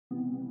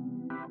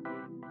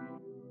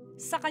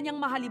Sa kanyang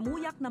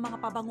mahalimuyak na mga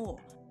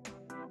pabango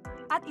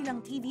at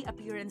ilang TV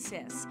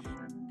appearances,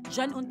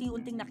 diyan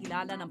unti-unting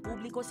nakilala ng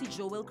publiko si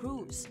Joel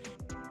Cruz,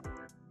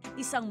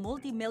 isang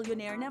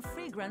multi-millionaire na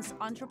fragrance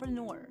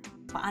entrepreneur.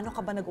 Paano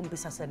ka ba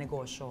nag-umpisa sa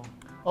negosyo?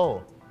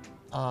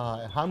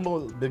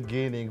 Humble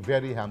beginning,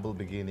 very humble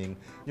beginning.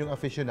 Yung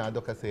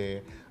aficionado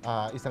kasi,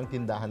 isang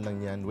tindahan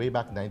lang yan way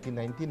back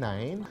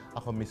 1999.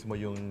 Ako mismo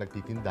yung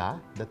nagtitinda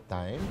that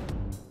time.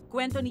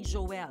 Kwento ni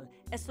Joel,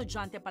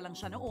 estudyante pa lang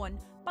siya noon,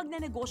 pag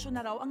nanegosyo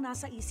na raw ang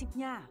nasa isip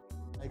niya.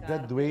 I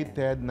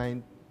graduated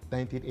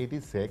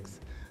 1986.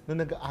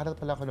 Nung nag-aaral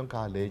pala ako ng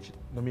college,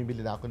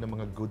 namimili na ako ng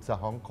mga goods sa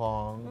Hong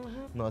Kong,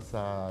 no,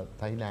 sa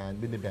Thailand,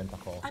 binibenta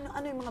ko. Ano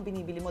yung mga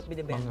binibili mo at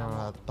binibenta mo?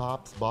 Mga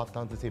tops,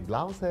 bottoms, kasi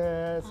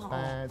blouses,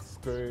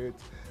 pants, skirts,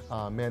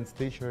 men's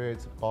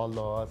t-shirts,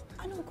 polos.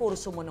 Anong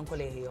kurso mo ng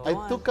kolehiyo? I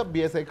took a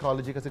BS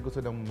Psychology kasi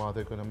gusto ng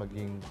mother ko na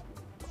maging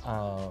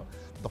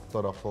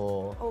doktor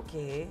ako.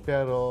 Okay.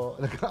 Pero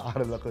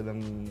nag-aaral ako ng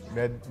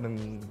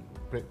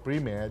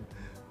pre-med,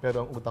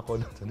 pero ang utak ko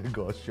lang sa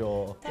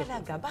negosyo.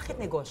 Talaga?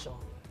 Bakit negosyo?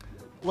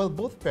 Well,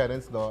 both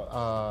parents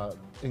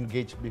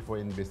engaged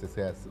before in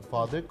businesses.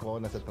 Father ko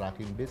nasa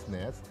tracking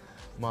business,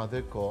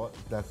 mother ko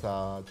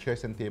nasa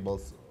chairs and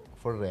tables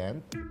for rent.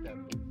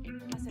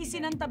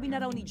 Isinantabi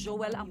na raw ni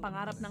Joel ang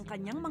pangarap ng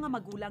kanyang mga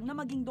magulang na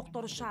maging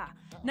doktor siya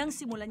nang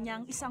simulan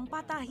niyang isang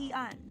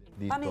patahian.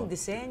 Dito. Paano yung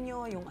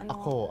disenyo, yung ano?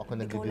 Ako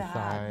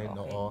nag-design,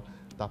 okay. oo.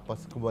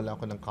 Tapos kumuha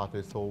ako ng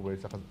cutter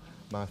sewers, saka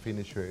mga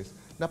finishers.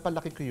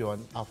 Napalaki ko yon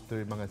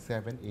after mga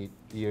 7-8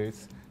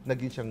 years.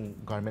 Naging siyang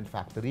garment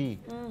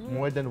factory.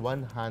 More than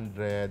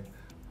 100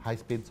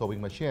 high-speed sewing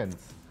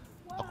machines.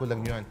 Wow. Ako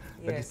lang yun.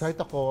 Yes. Nag-start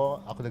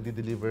ako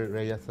nagde-deliver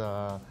Rhea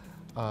sa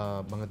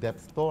mga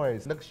depth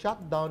stores.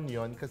 Nag-shutdown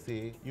yon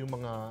kasi yung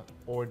mga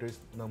orders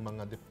ng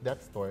mga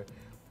depth store,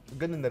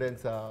 ganun na rin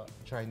sa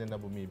China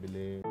na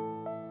bumibili.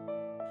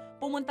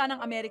 Pumunta ng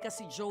Amerika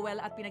si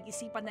Joel at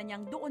pinag-isipan na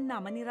niyang doon na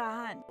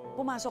manirahan.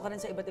 Pumasok ka rin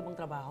sa iba't ibang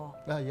trabaho?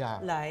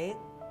 Yeah. Like?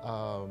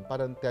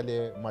 Parang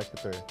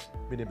telemarketer.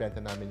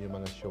 Binibenta namin yung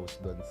mga shows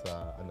doon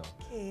sa,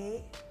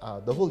 Okay.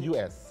 the whole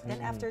US.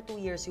 Then after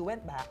 2 years, you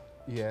went back?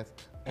 Yes.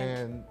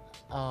 And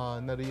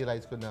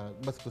na-realize ko na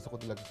mas gusto ko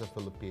talaga sa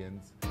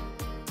Philippines.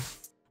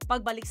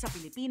 Pagbalik sa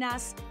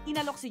Pilipinas,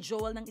 inalok si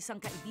Joel ng isang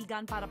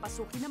kaibigan para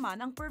pasukin naman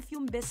ang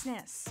perfume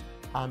business.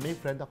 May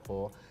friend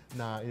ako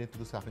na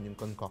inintroduce sa akin yung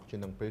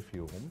concoction ng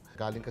perfume.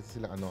 Galing kasi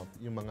sila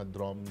yung mga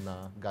drum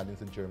na galing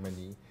sa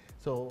Germany.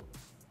 So,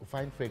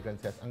 fine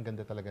fragrances, ang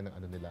ganda talaga ng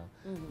nila,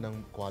 ng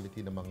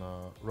quality ng mga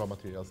raw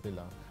materials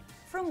nila.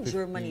 From 50,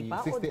 Germany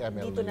pa? O 60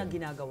 ml dito na yun.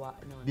 ginagawa?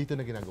 Dito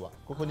na ginagawa.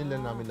 Kukunin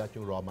lang namin lahat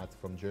yung raw mats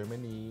from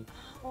Germany,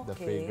 the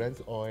Okay. fragrance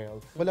oil.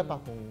 Wala pa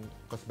akong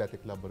cosmetic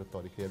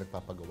laboratory, kaya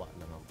nagpapagawa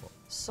lang ako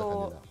So, sa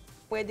kanila.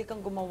 pwede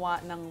kang gumawa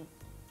ng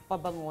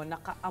pabango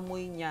na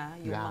kaamoy niya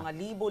yung Yeah. mga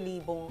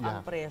libo-libong ang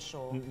Yeah.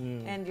 presyo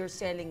and you're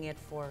selling it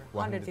for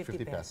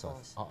 150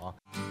 pesos. Oo.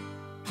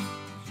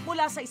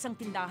 Mula sa isang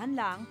tindahan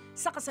lang,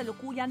 sa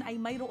kasalukuyan ay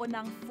mayroon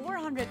ng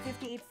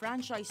 458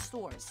 franchise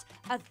stores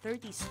at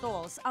 30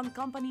 stalls ang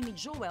company ni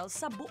Joel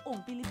sa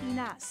buong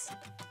Pilipinas.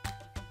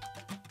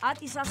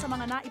 At isa sa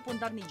mga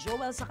naipundar ni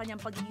Joel sa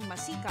kanyang pagiging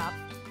masikap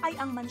ay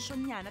ang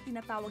mansyon niya na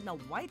tinatawag na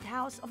White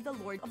House of the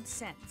Lord of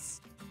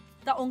Scents.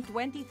 Taong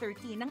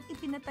 2013 nang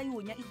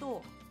ipinatayo niya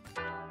ito.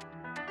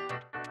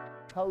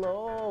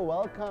 Hello!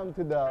 Welcome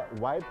to the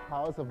White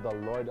House of the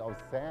Lord of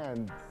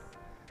Scents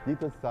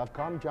dito sa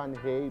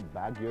Hay,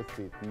 Baguio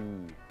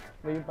City.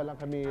 Ngayon pa lang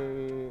kami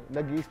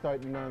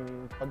nag-start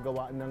ng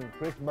paggawa ng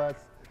Christmas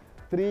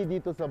tree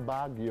dito sa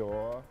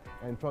Baguio.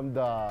 And from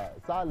the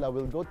sala,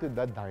 we'll go to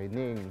the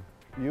dining.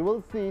 You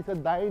will see sa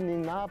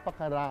dining,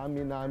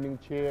 napakarami naming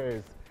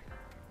chairs.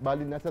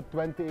 Bali, nasa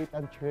 28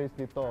 ang chairs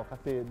nito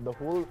kasi the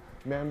whole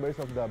members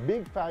of the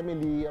big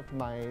family of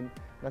mine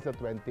nasa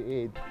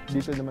 28.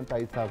 Dito naman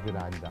tayo sa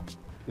veranda.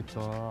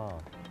 Ito.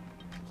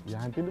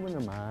 Yan, tignan mo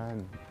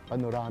naman.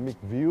 Panoramic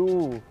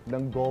view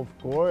ng golf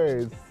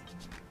course.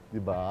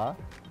 Diba?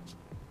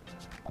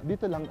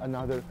 Dito lang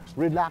another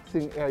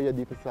relaxing area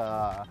dito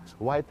sa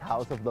White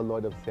House of the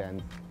Lord of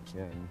Scents.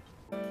 Yan.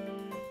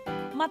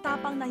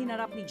 Matapang na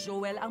hinarap ni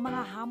Joel ang mga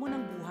hamon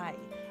ng buhay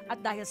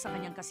at dahil sa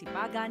kanyang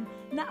kasipagan,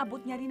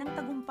 naabot niya rin ang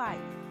tagumpay.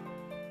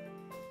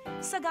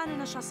 Sagana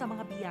na siya sa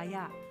mga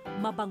biyaya,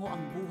 mabango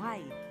ang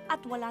buhay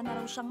at wala na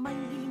raw siyang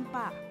mahihiling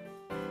pa.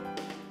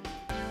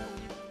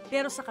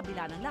 Pero sa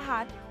kabila ng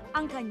lahat,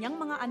 ang kanyang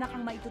mga anak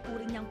ang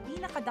maituturing niyang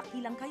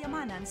pinakadakilang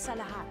kayamanan sa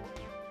lahat.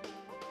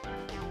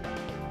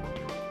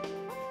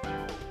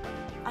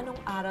 Anong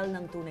aral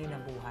ng tunay na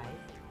buhay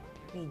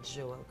ni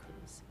Joel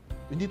Cruz?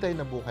 Hindi tayo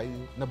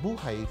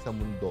nabuhay sa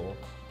mundo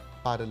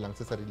para lang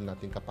sa sarili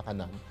nating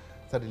kapakanan,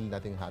 sarili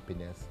nating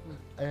happiness.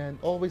 And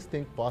always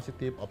think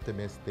positive,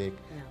 optimistic,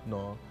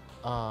 no?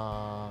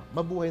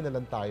 Mabuhay na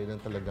lang tayo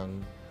ng talagang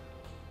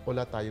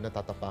wala tayo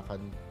natatapakan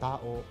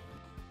tao,